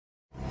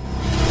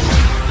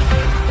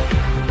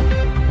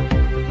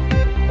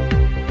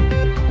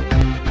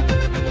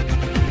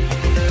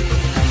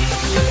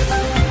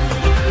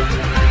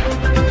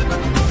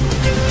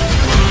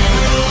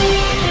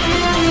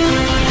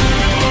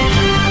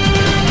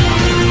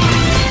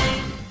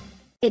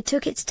It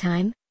took its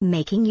time,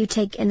 making you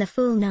take in the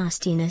full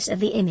nastiness of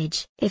the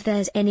image. If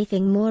there's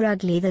anything more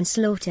ugly than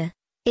slaughter,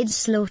 it's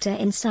slaughter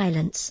in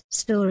silence.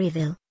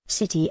 Storyville,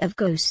 City of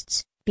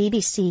Ghosts,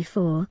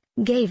 BBC4,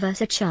 gave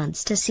us a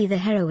chance to see the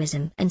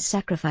heroism and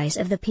sacrifice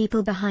of the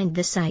people behind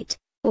the site,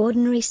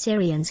 ordinary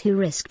Syrians who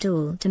risked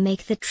all to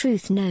make the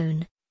truth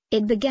known.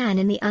 It began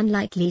in the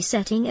unlikely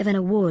setting of an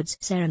awards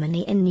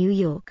ceremony in New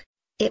York.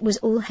 It was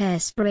all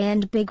hairspray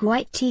and big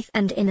white teeth,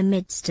 and in the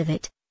midst of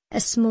it, a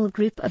small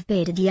group of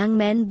bearded young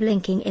men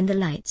blinking in the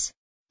lights.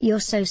 "You're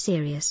so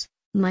serious,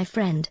 my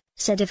friend,"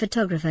 said a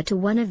photographer to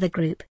one of the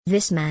group.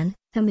 This man,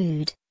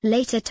 Hamoud,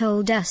 later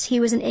told us he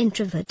was an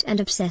introvert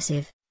and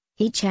obsessive.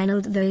 He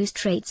channeled those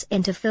traits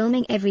into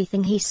filming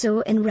everything he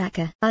saw in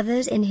Raqqa.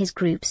 Others in his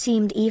group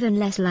seemed even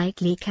less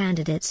likely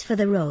candidates for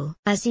the role.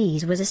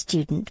 Aziz was a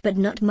student but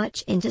not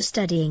much into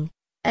studying,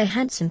 a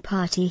handsome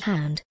party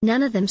hound.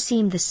 None of them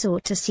seemed the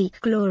sort to seek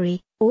glory,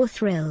 or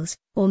thrills,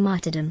 or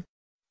martyrdom.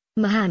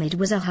 Mohammed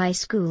was a high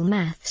school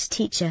maths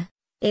teacher.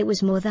 It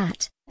was more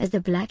that, as the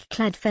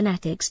black-clad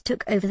fanatics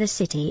took over the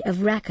city of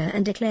Raqqa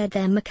and declared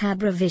their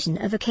macabre vision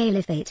of a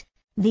caliphate,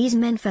 these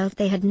men felt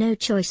they had no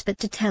choice but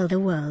to tell the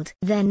world.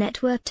 Their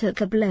network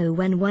took a blow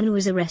when one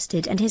was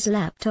arrested and his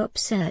laptop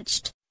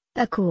searched.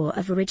 A core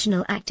of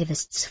original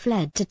activists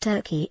fled to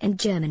Turkey and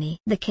Germany.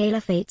 The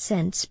caliphate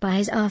sent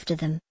spies after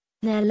them.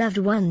 Their loved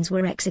ones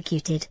were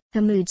executed.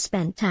 Hamoud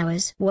spent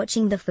hours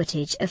watching the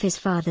footage of his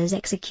father's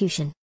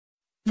execution.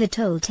 The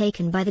toll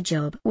taken by the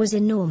job was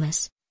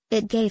enormous.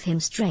 It gave him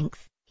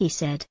strength, he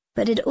said,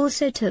 but it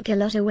also took a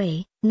lot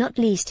away, not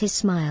least his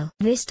smile.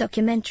 This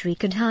documentary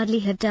could hardly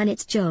have done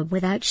its job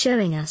without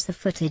showing us the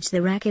footage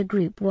the Raqqa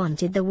group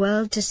wanted the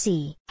world to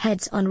see.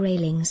 Heads on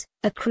railings,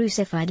 a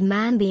crucified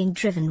man being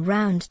driven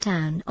round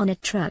town on a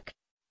truck.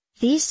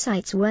 These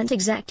sights weren't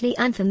exactly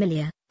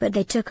unfamiliar, but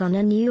they took on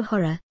a new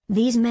horror.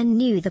 These men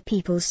knew the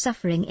people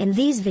suffering in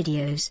these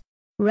videos.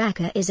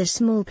 Raqqa is a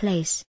small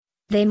place.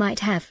 They might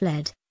have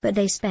fled, but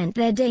they spent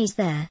their days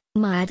there,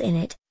 mired in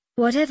it.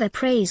 Whatever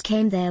praise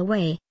came their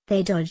way,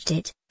 they dodged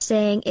it,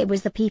 saying it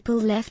was the people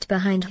left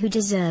behind who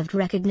deserved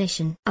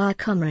recognition. Our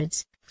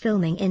comrades,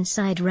 filming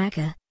inside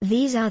Raqqa,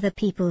 these are the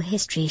people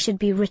history should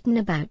be written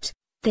about.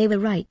 They were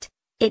right.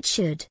 It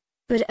should.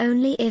 But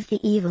only if the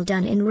evil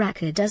done in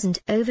Raqqa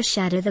doesn't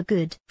overshadow the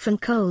good. From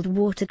Cold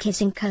Water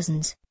Kissing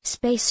Cousins,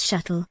 Space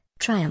Shuttle,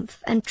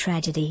 Triumph and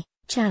Tragedy,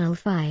 Channel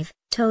 5,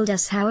 told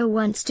us how a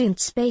once-doomed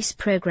space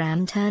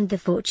program turned the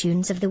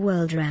fortunes of the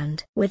world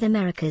round. With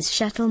America's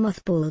shuttle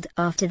mothballed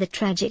after the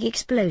tragic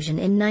explosion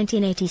in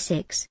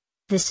 1986,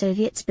 the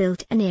Soviets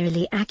built an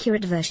eerily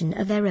accurate version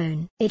of their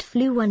own. It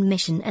flew one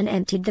mission and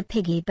emptied the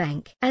piggy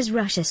bank. As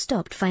Russia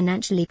stopped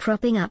financially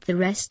propping up the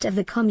rest of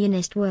the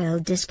communist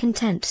world,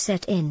 discontent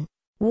set in.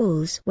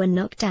 Walls were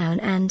knocked down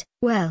and,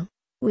 well,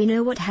 we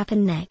know what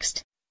happened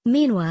next.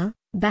 Meanwhile,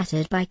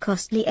 battered by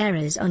costly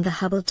errors on the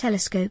Hubble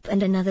telescope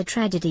and another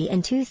tragedy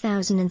in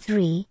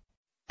 2003,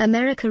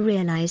 America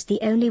realized the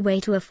only way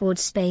to afford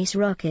space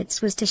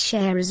rockets was to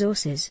share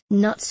resources.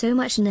 Not so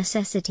much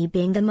necessity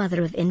being the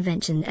mother of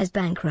invention as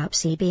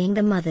bankruptcy being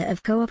the mother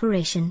of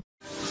cooperation.